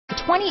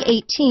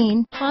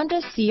2018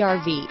 Honda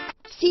CR-V.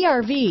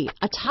 CR-V,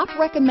 a top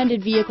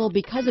recommended vehicle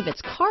because of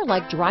its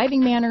car-like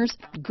driving manners,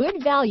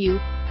 good value,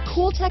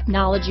 cool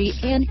technology,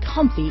 and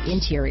comfy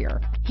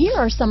interior. Here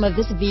are some of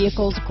this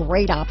vehicle's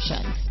great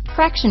options: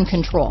 traction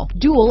control,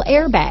 dual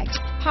airbags,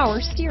 power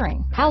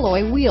steering,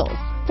 alloy wheels,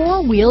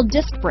 four-wheel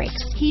disc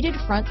brakes, heated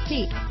front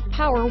seats,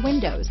 power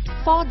windows,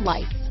 fog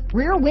lights,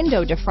 rear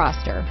window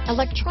defroster,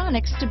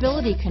 electronic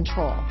stability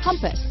control,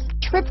 compass,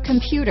 trip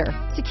computer,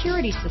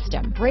 security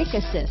system, brake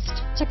assist,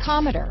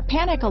 tachometer,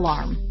 panic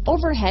alarm,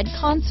 overhead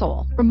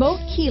console, remote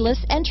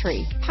keyless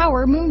entry,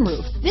 power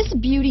moonroof. This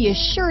beauty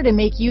is sure to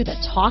make you the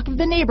talk of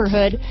the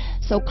neighborhood,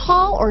 so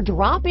call or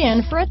drop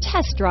in for a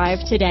test drive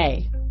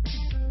today.